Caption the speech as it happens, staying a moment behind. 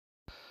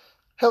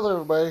Hello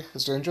everybody,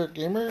 it's Andrew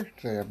Gamer.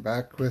 Today I'm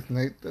back with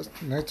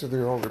Knights of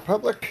the Old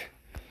Republic.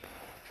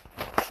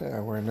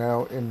 We're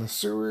now in the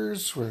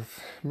sewers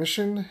with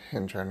Mission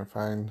and trying to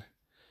find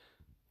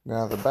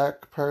now the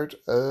back part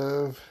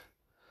of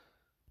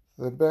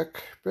the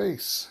Beck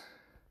base.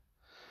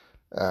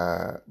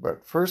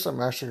 But first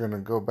I'm actually going to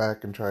go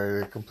back and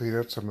try to complete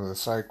out some of the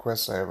side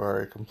quests I have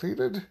already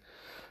completed.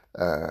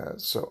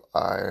 So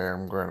I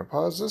am going to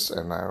pause this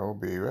and I will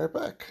be right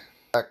back.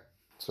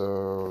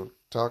 So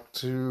talk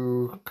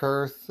to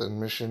Karth and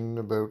Mission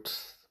about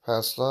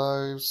past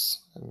lives,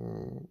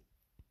 and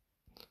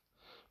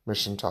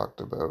Mission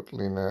talked about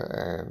Lena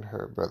and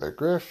her brother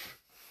Griff,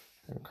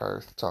 and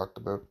Karth talked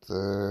about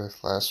the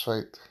last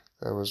fight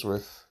that was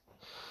with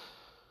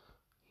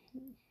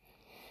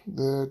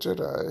the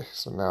Jedi.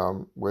 So now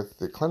I'm with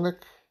the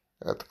clinic.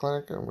 At the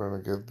clinic, I'm going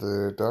to give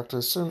the doctor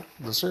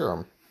the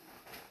serum.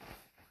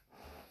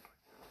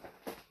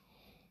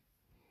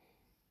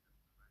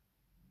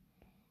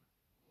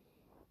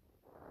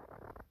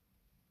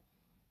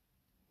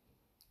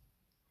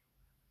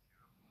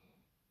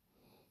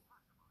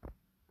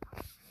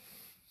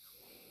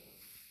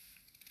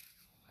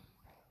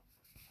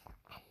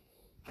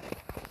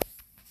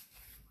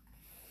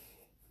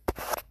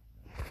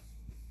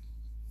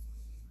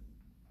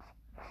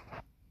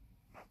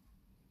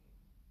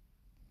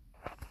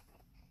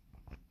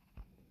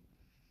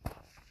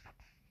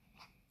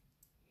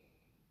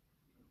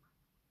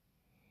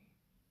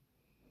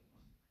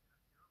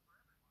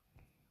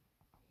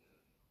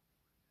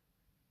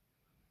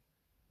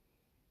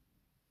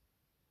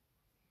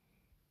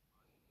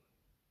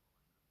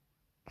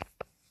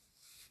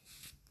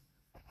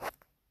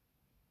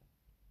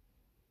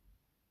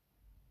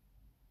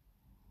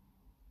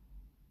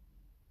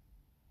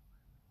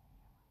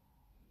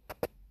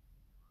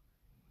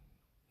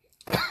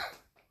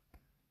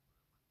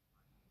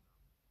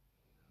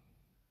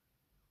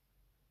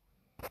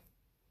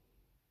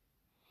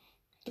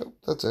 Nope,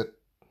 that's it.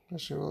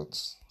 Actually,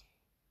 let's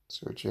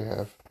see what you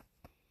have.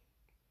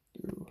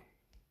 Do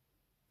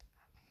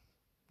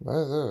buy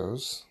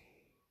those.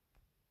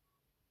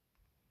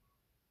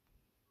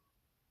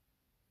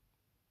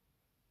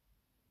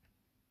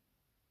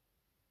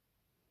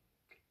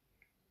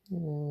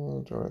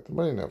 Don't have the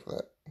money now for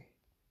that.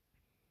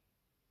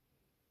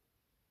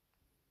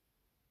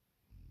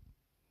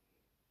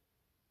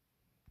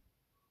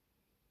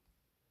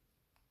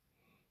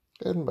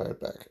 Go ahead and buy it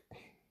back.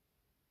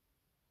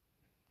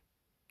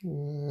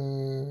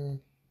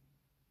 Don't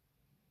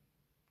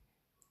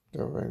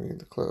really need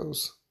the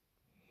clothes.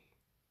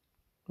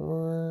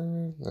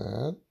 Or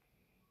that.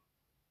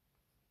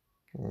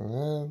 Or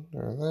that.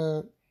 Or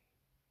that.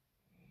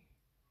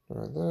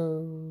 Or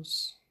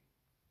those.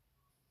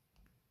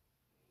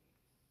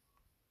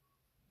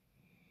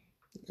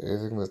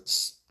 Anything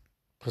that's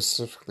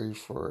specifically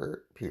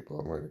for people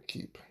I'm going to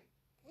keep.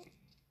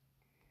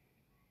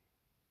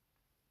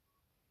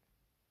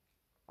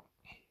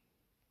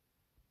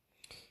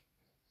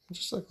 And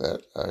just like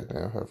that, I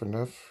now have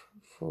enough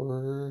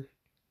for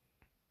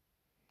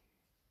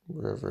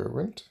wherever I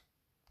went.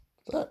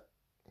 That.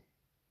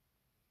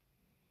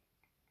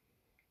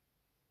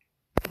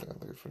 I'll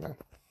leave for now.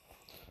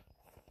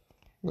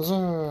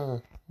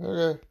 Huzzah!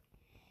 Okay.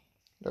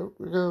 Out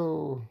we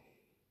go.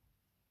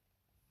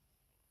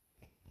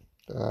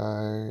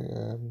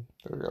 There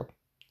we go.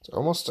 It's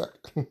almost stuck.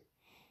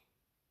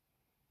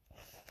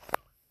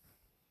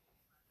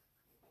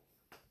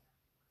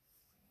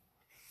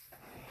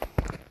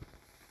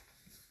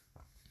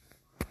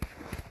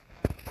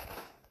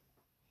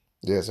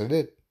 Yes, I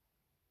did.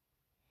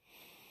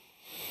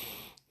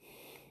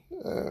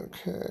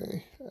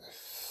 Okay, I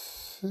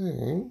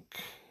think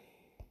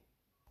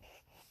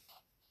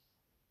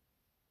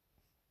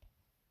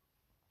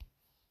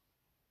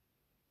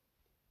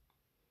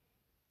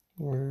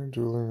we're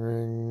dueling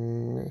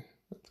ring.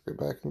 Let's go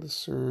back into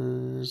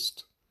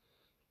sewers.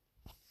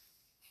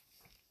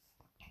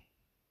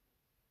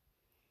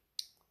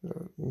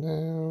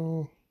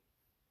 Now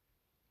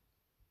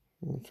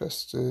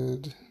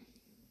infested.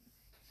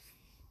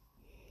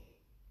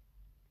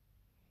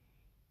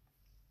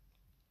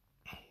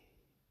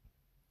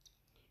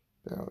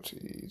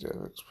 Bounty.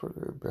 Dev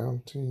exporter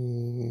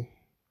bounty.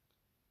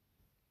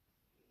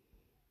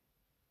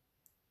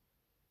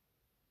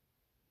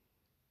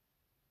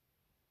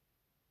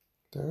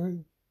 Did I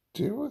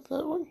deal with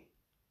that one?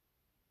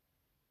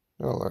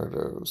 No,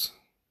 Lardos.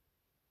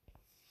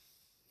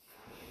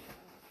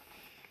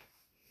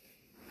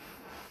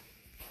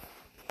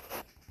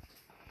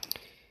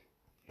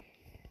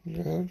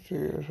 Yeah, I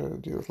figured out how to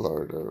deal with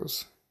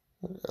Lardos.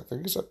 I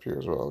think he's up here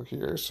as well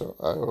here, so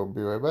I will be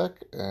right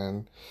back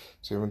and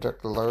see if we can talk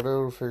to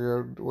Lardo to figure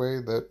out a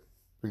way that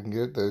we can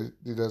get that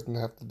he doesn't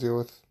have to deal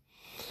with.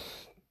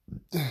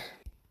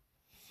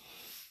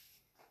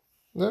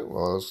 No,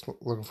 well, I was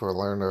looking for a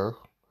Lardo.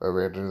 I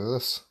ran into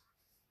this.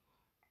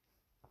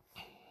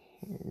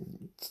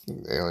 It's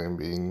an alien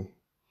being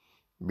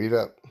beat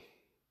up.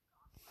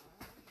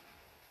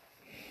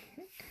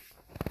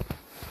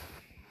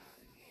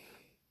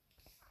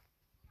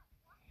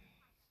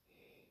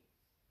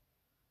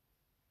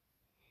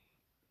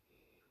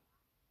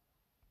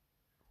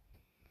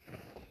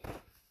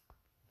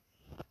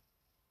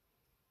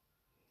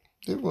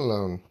 Leave him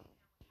alone.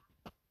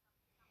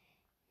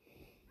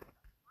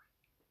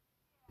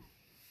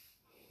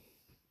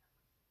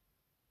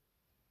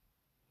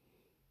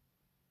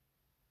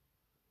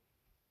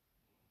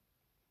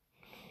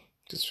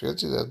 Just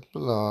feels he doesn't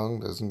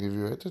belong, doesn't give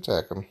you a right to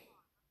attack him.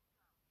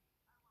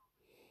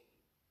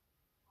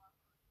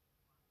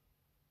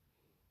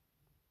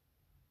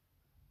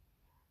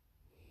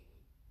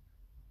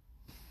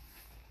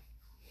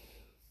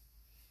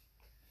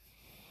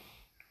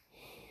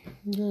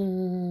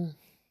 Yeah.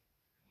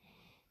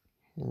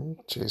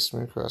 Chase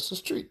me across the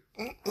street.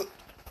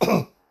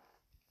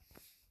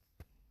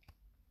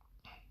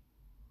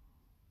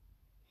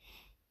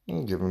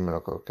 Give him a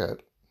medical cat.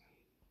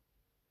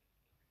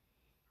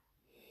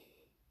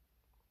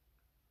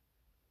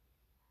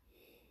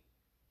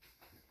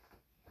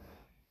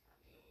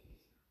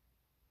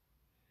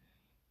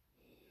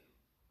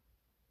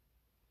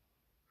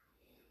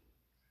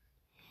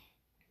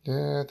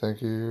 Yeah,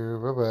 thank you.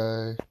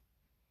 Bye-bye.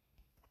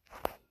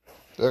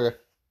 Okay,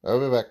 I'll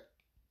be back.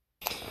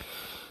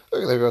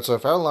 Okay, there you go. So I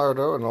found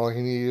Lardo, and all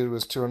he needed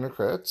was 200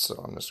 credits, so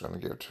I'm just going to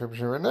give it to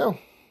him right now.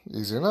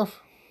 Easy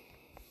enough.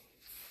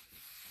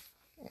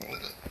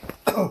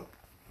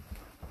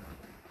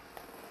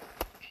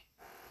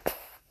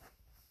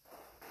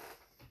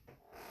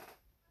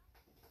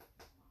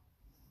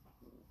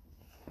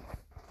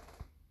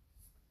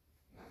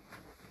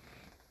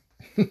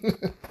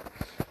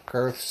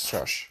 Karth's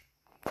Shush.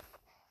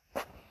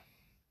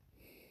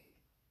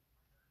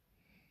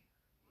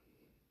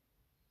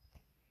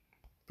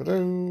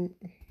 Ba-doo.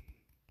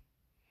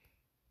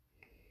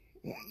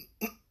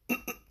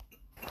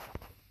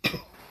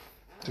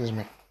 Excuse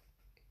me.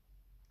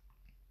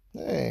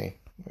 Hey,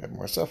 we have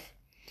more stuff.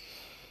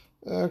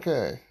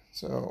 Okay,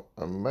 so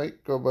I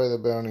might go by the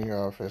bounty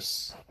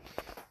office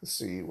to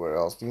see what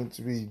else needs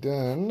to be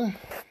done.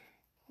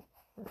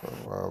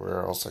 Or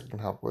where else I can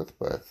help with,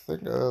 but I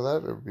think other than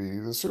that, it would be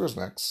the sewers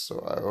next, so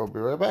I will be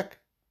right back.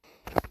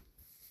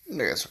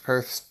 Okay, so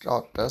Karth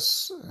stopped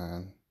us,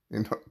 and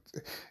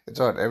it's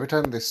odd. Every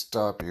time they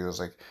stop you, it's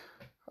like,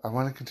 I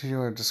want to continue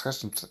our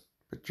discussion,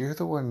 but you're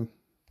the one,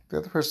 the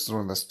other person's the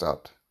one that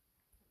stopped.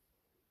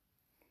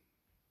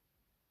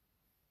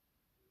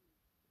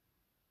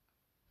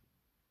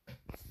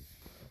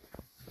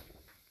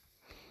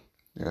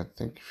 Yeah, I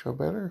think you feel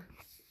better?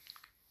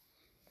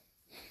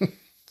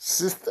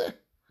 Sister?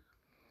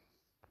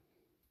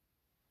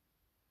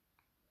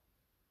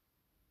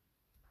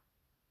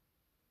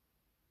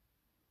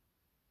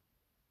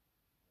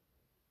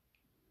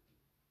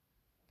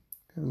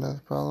 Have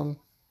another problem?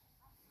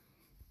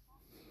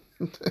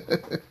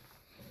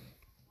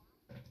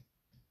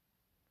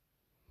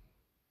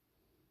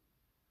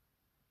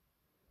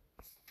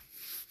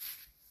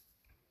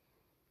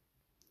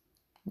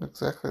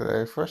 Exactly that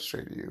I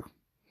frustrate you.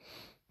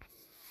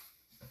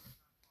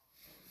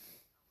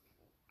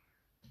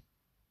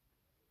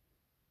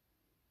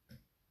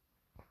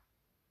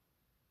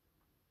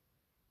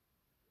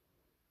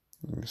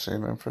 You're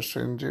saying I'm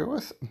frustrating to deal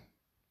with?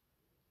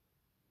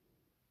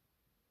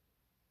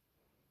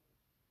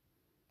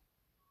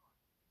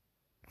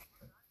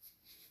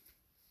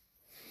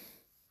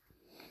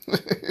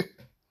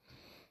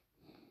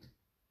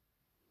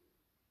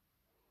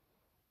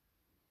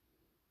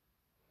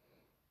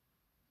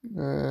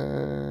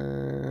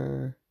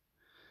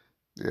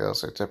 Yeah, I'll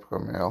say typical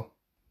male.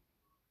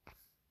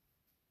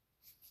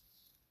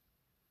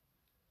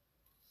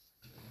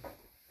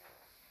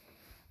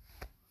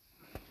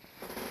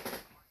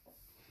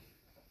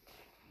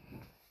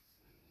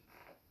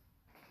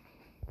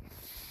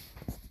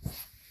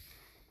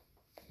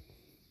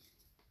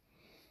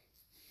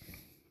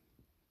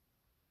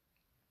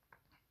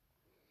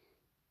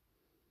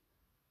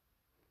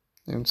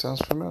 Name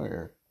sounds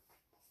familiar.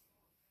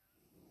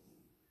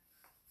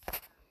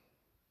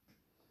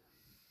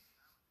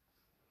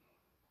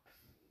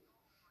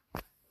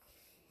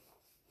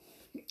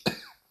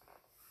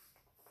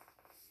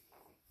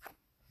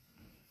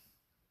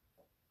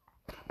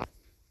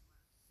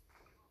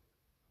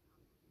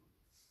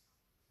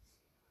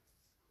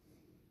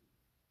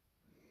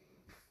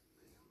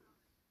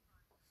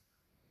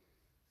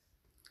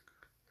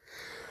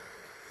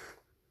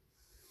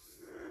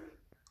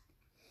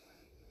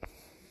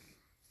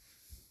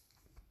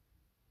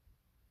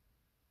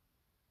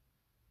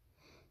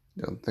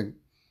 You don't think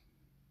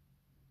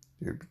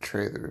you'd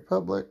betray the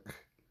Republic?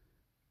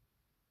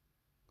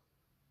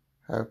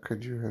 How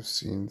could you have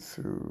seen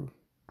through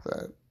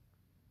that?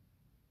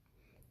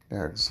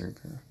 Yeah, I've seen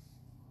through.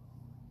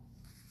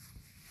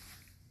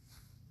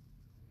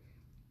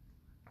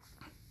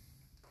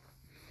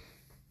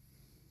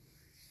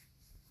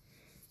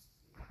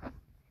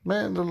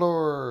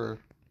 Mandalore!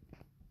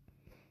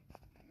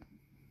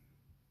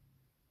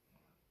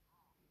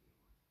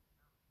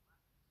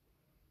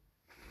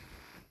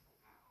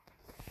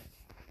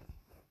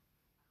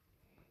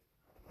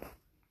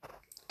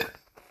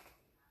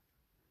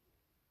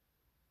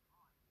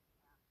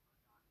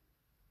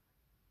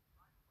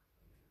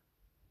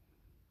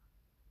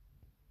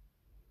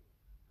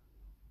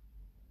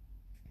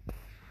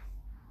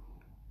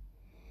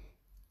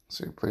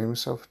 So you blame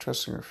yourself for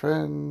trusting your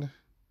friend.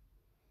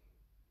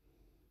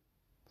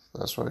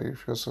 That's why you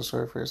feel so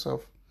sorry for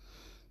yourself.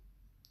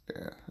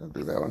 Yeah, I'll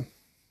do that one.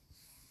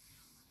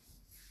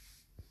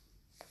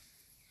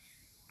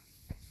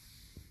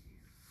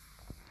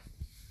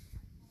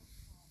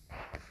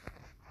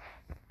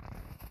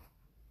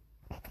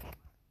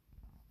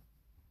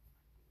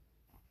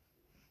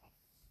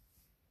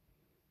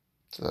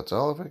 So that's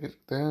all. If I get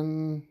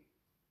then,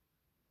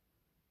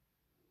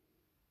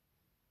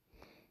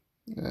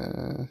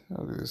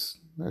 I'll do this.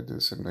 I do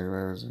the same thing if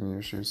I was in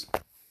your shoes.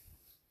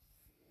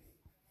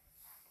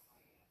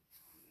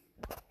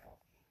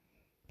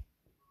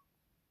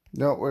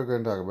 No, we're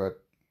going to talk about.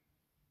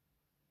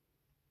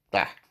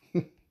 Ah,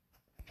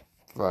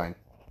 fine.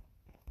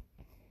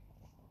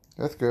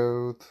 Let's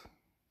go.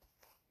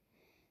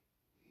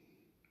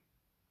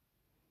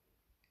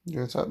 You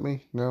gonna stop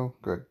me? No?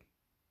 Good.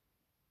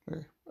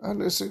 Okay.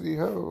 Under City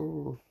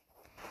Ho!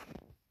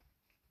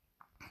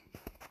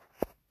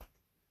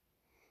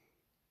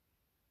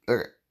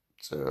 Okay,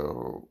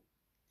 so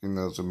even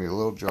though it's gonna be a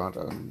little jaunt,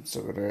 I'm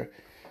still gonna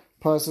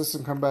pause this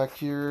and come back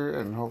here,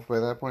 and hopefully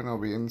by that point I'll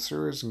be in the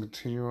sewers and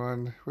continue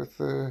on with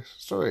the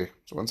story.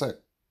 So one sec.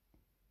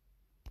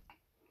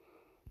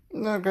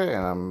 Okay,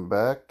 and I'm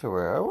back to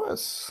where I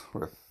was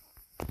with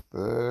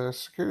the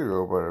security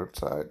robot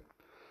outside.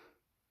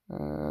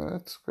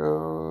 Let's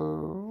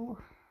go.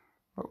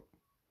 Oh,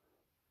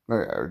 no,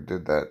 yeah, I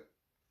did that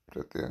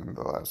at the end of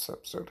the last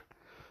episode.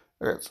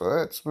 Okay, so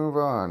let's move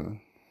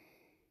on.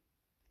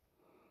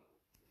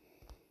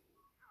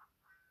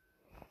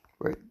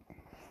 Wait.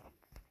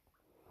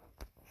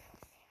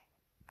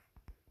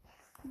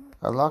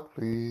 Unlock,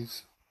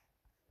 please.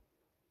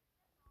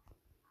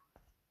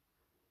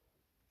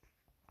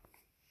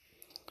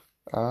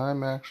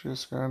 I'm actually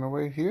just going to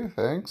wait here,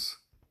 thanks.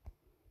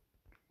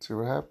 See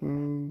what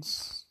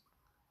happens.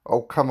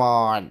 Oh, come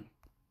on.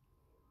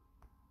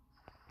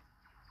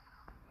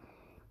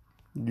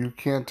 You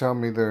can't tell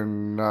me they're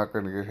not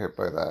going to get hit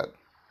by that.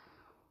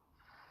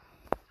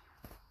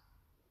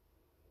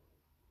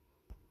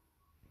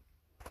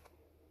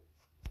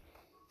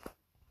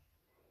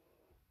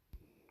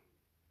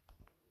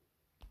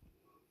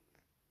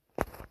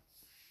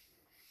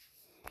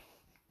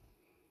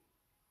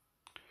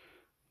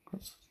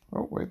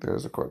 Oh, wait,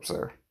 there's a corpse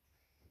there.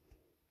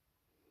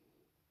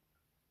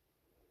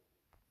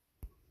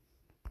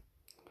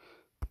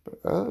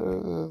 But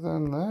other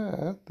than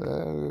that,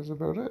 that is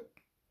about it.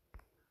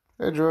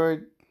 Hey,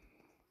 droid.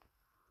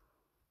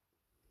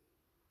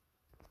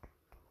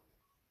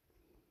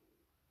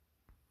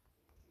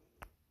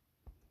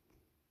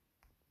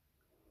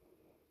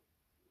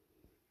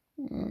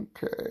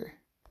 Okay.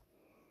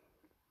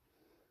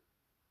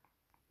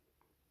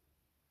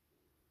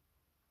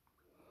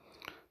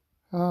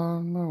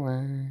 On my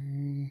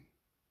way.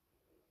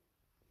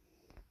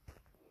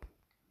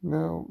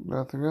 No,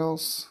 nothing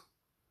else.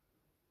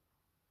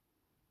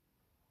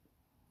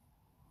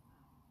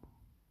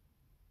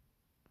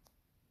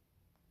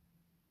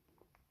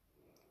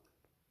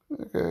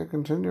 Okay,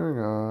 continuing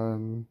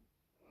on.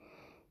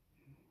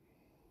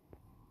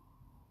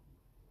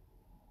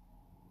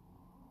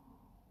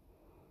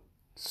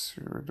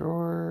 Sewer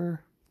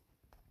door.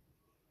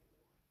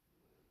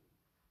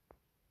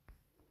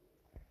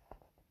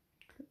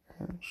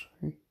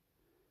 Actually.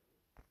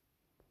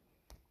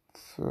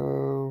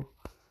 So,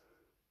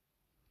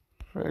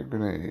 frag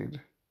grenade.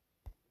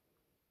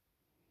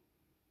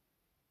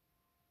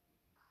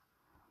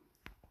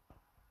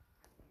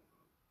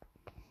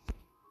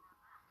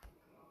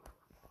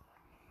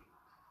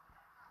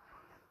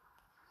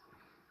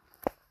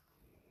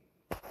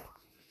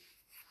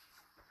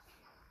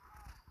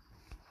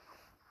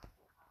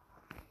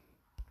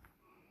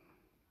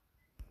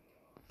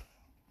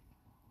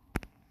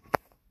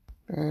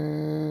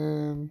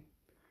 And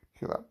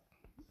heal up.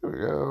 There we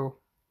go.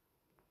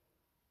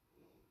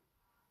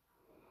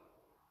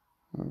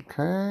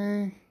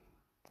 Okay.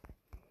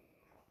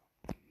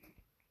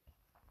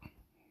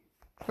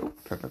 Oh,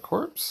 and a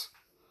corpse.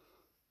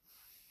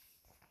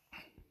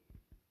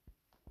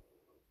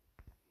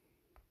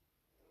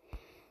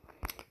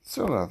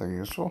 Still nothing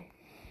useful.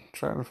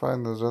 Trying to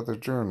find those other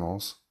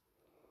journals.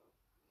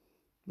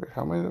 Wait,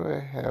 how many do I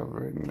have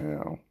right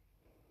now?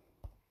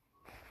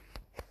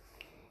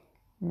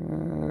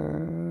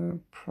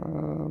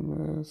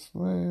 Promised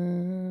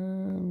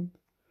Land.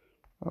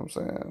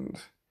 And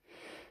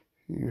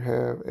you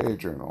have a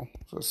journal,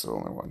 so it's the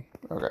only one.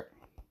 Okay.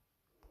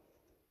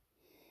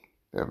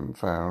 Haven't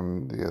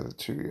found the other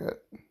two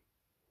yet.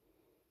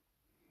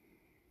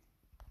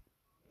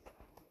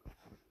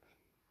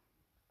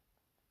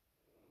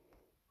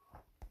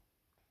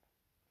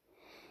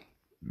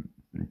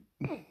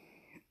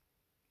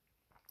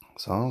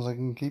 As long as I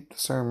can keep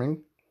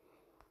discerning,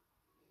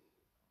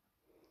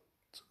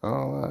 that's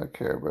all I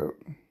care about.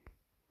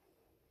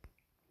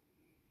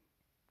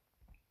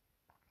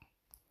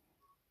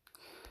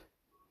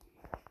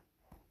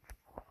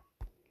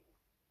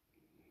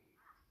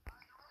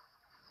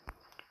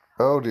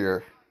 Oh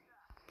dear.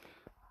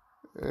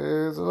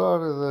 There's a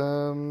lot of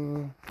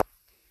them.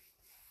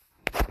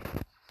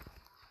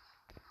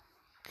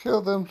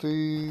 Kill them,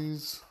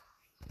 please.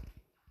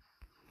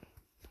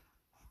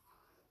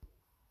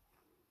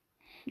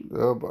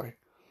 Oh boy.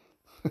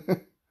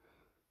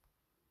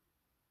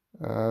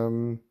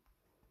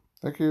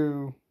 Thank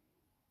you.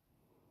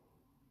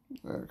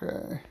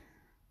 Okay.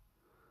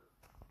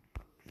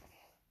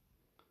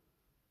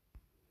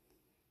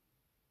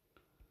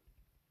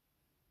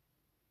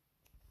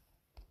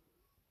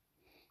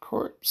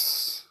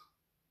 Corpse.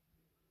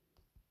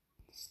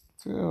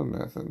 Still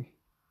nothing.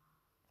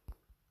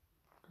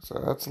 So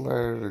that's a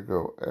ladder to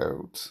go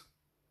out.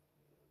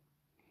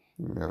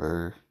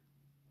 Another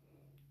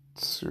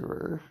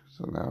sewer.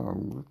 So now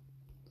I'm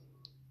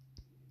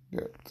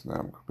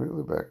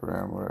completely back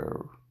around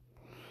where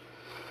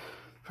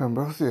I found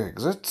both the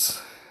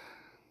exits.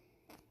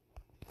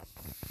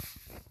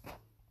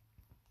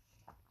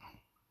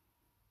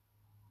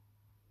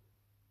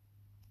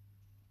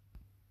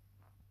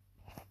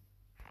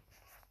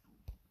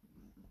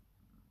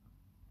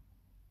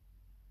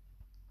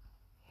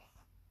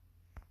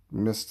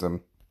 Missed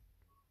them.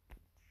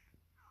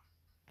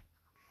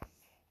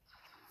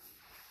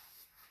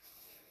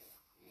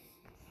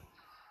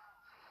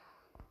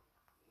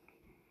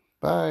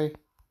 Bye.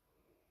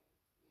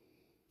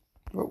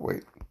 Oh,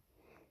 wait.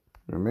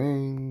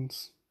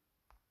 Remains.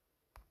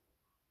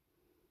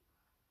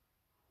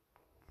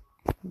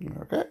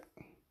 Okay.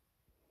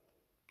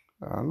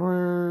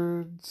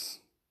 Onwards.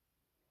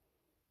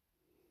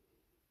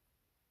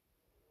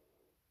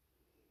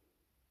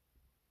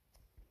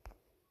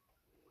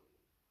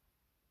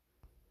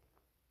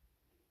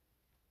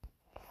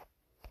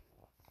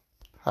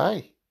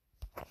 Hi.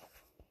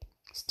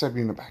 Stab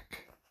you in the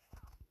back.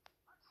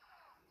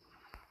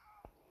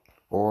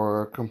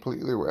 Or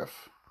completely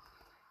whiff.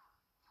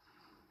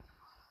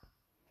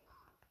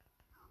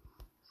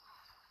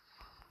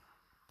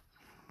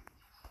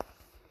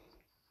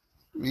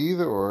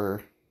 Either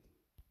or.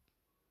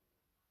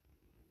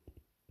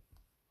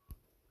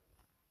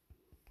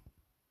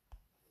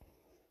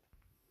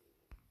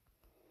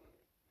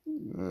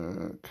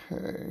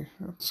 Okay,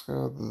 let's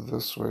go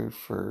this way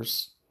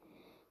first.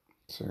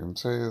 So I can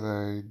say that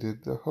I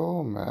did the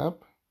whole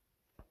map.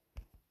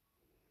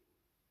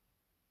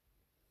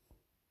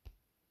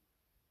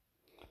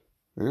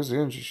 There's the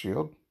energy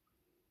shield.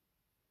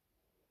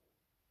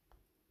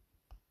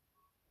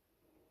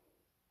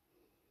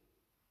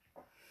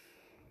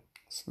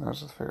 So now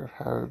just figure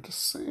out how to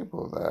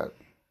disable that.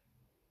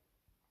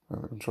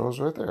 The controls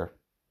right there.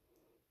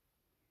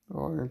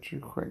 Oh, aren't you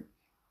quite?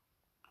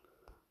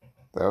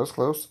 That was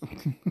close. Okay,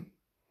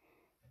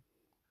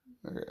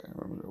 I'm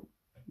gonna go.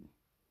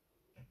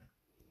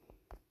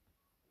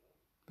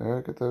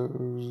 There, get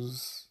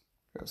those.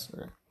 Yes,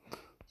 okay.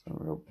 So I'm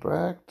gonna go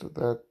back to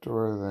that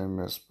door that I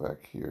missed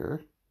back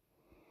here.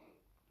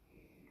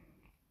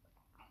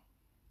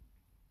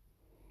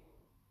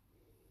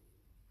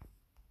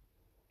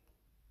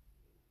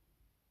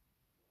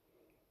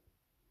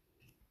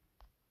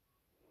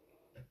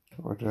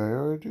 Or did I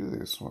already do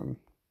this one?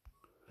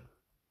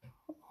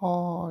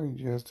 Oh, I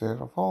just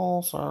did a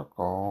full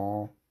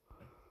circle.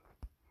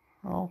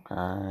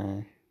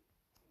 Okay.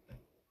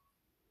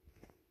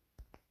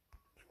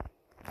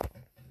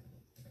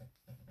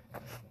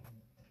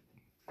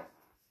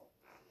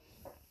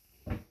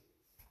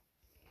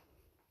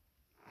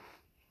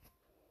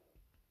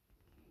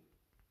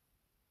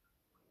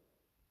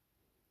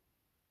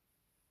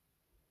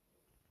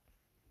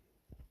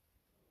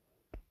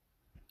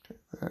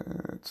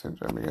 At the same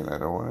time, again, I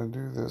don't want to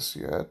do this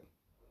yet.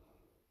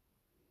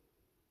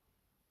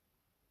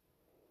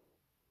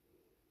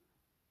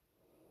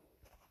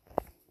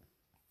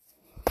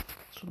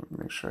 So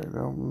make sure I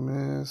don't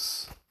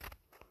miss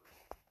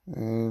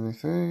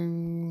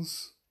anything.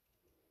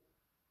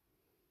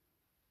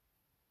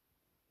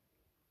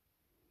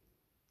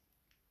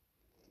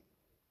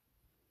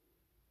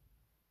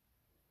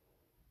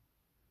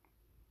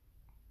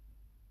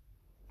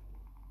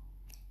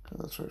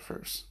 That's right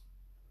first.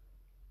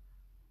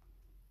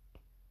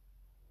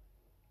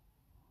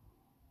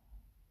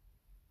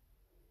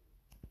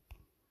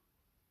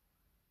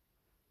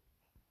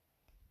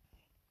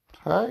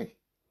 Hi.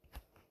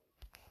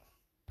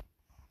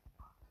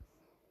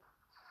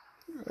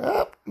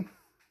 Yep.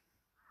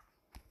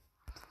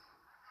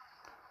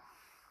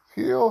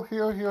 Heal,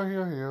 heal, heal,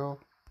 heal, heal.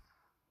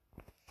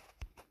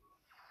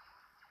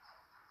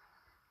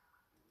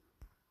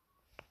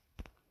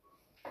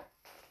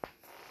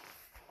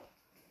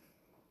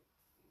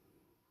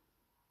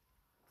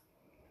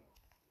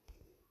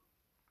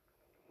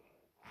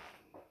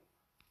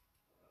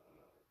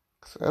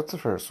 So that's the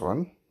first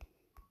one.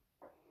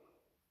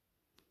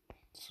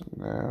 So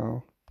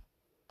now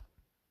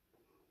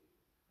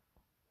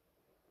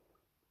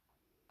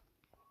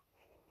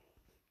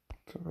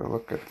if I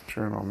look at the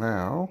journal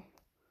now,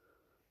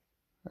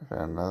 I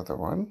found another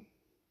one.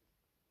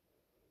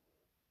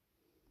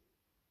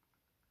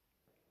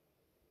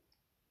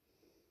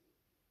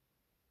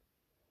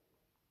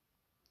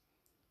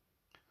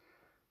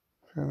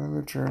 Found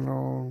another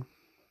journal.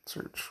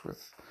 Search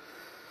with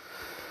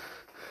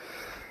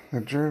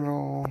the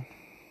journal.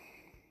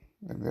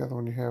 And the other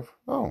one you have...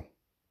 Oh.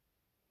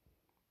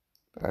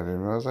 I didn't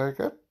realize I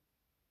got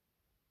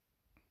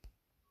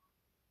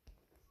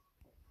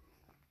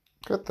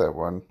that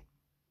one.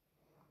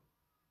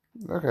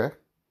 Okay.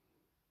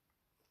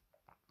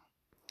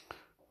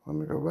 Let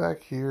me go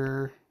back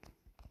here.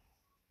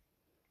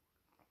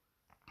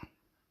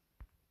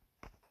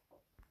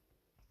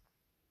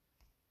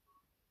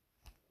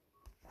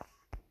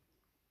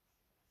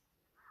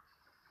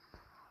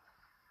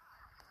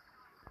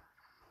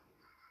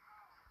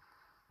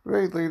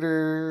 Raid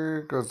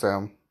leader goes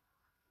down.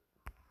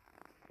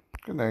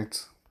 Good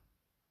night.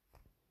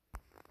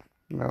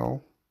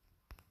 No.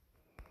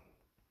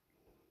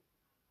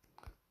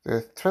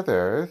 The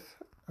Taris.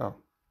 Oh.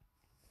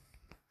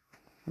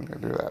 I'm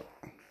gonna do that.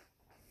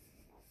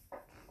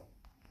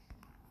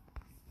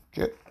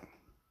 Get.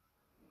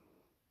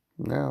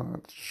 Now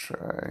let's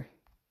try.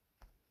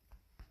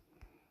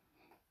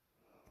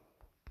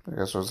 I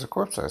guess it was the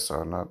corpse I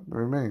saw, not the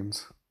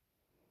remains.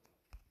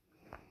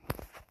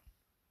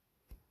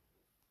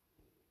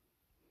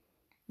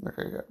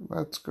 Okay, yeah,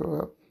 let's go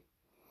up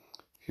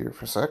here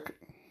for a sec.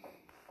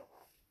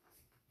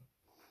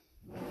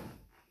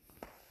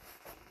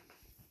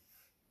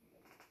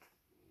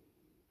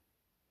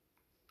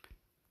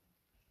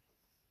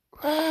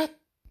 What?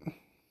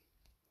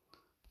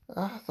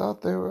 I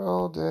thought they were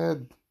all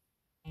dead.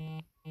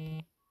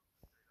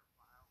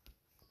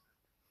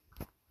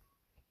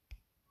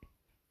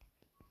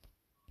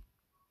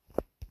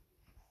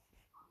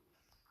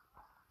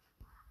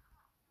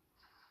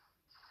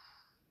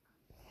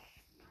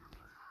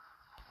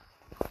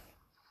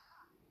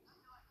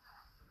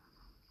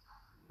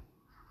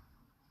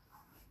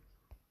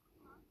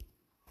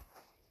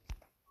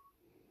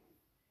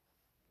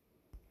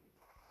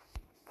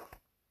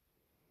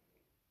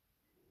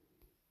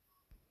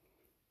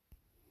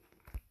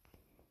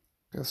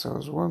 Guess there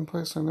was one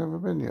place I've never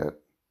been yet.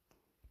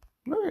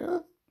 Oh yeah,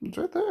 it's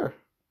right there.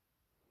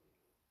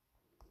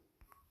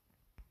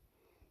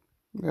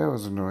 That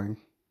was annoying.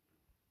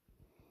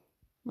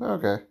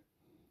 Okay.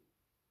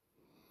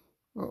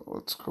 Well,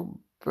 let's go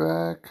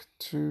back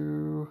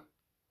to...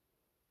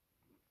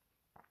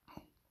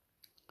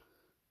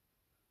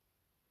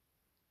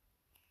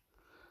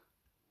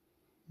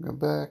 Go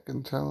back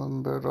and tell him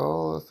about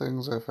all the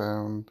things I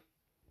found.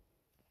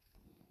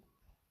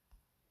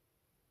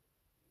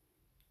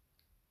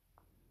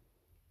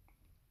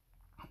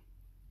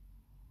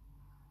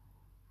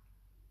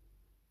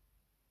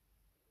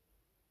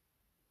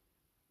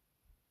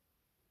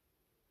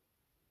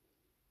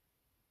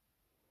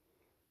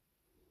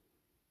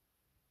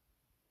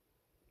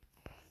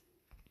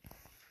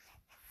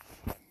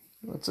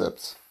 What's up?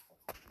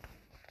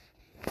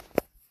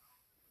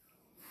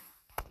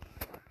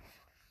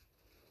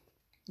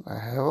 I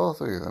have all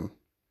three of them.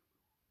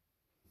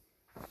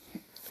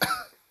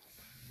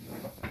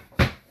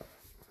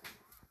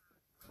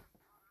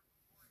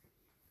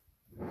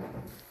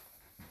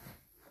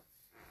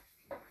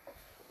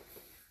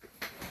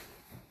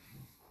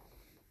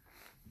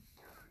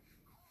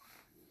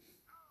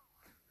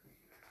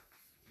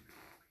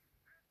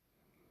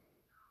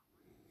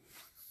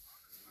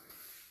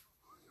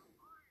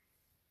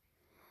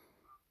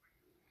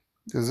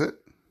 Is it?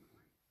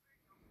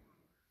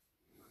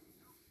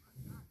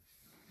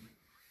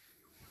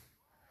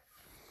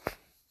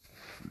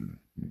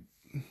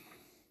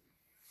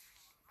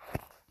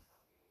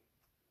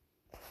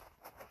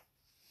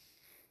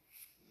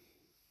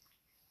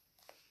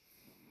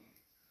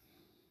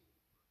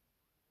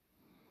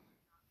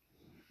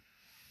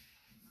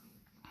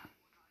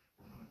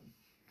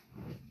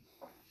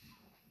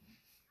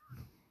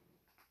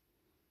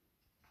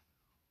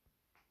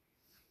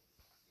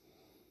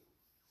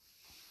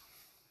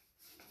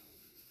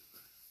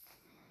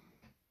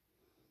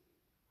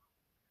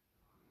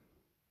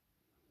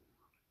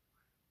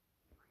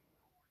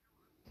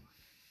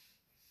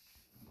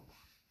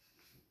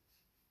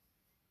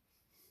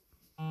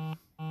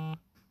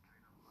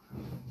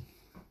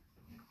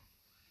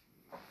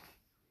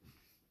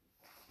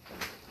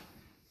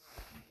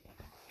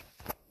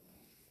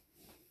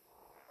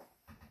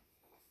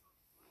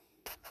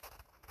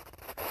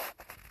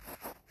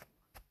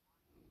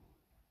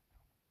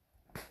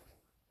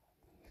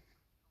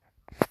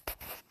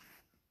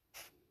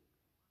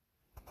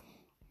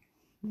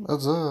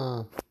 That's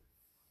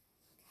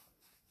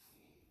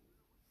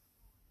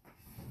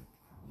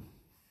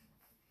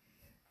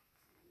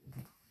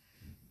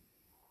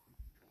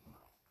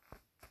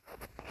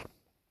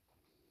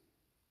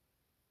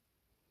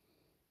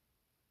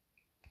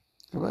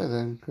Goodbye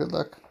then. Good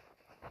luck.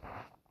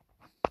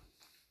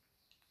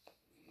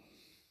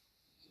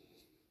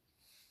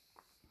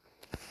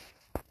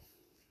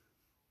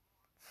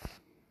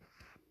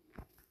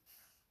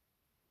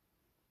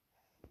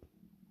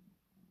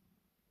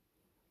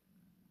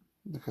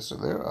 Okay, so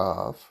they're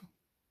off.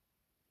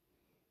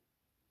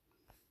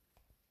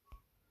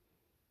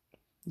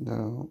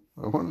 No,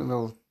 I want to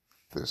know if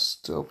there's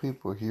still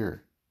people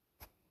here.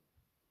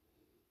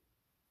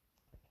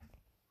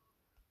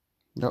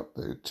 Nope,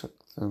 they took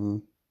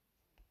them.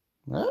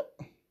 What?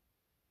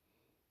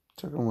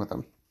 took him with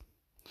him.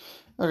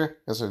 Okay,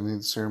 guess I need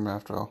the serum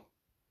after all.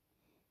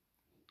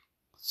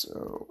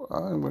 So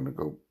I'm going to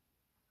go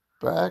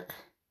back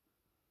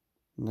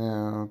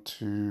now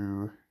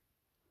to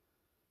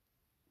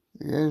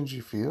the energy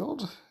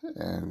field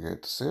and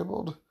get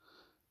disabled.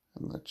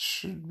 And that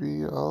should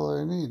be all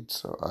I need.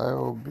 So I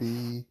will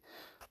be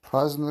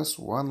pausing this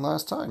one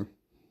last time.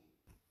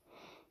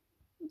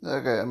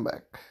 Okay, I'm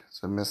back.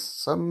 So I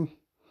missed some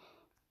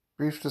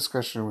brief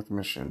discussion with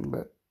Mission,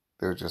 but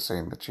they were just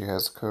saying that she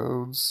has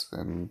codes,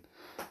 and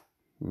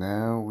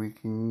now we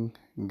can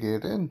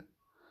get in.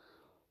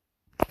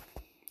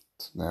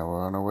 So now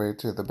we're on our way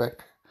to the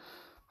back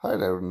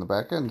hideout in the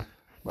back end.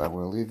 But I'm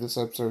going to leave this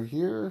episode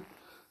here.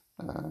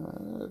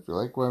 If you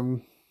like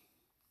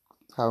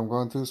how I'm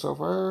going through so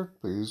far,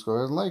 please go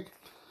ahead and like.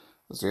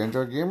 This is the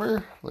Android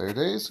Gamer. Later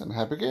days and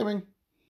happy gaming.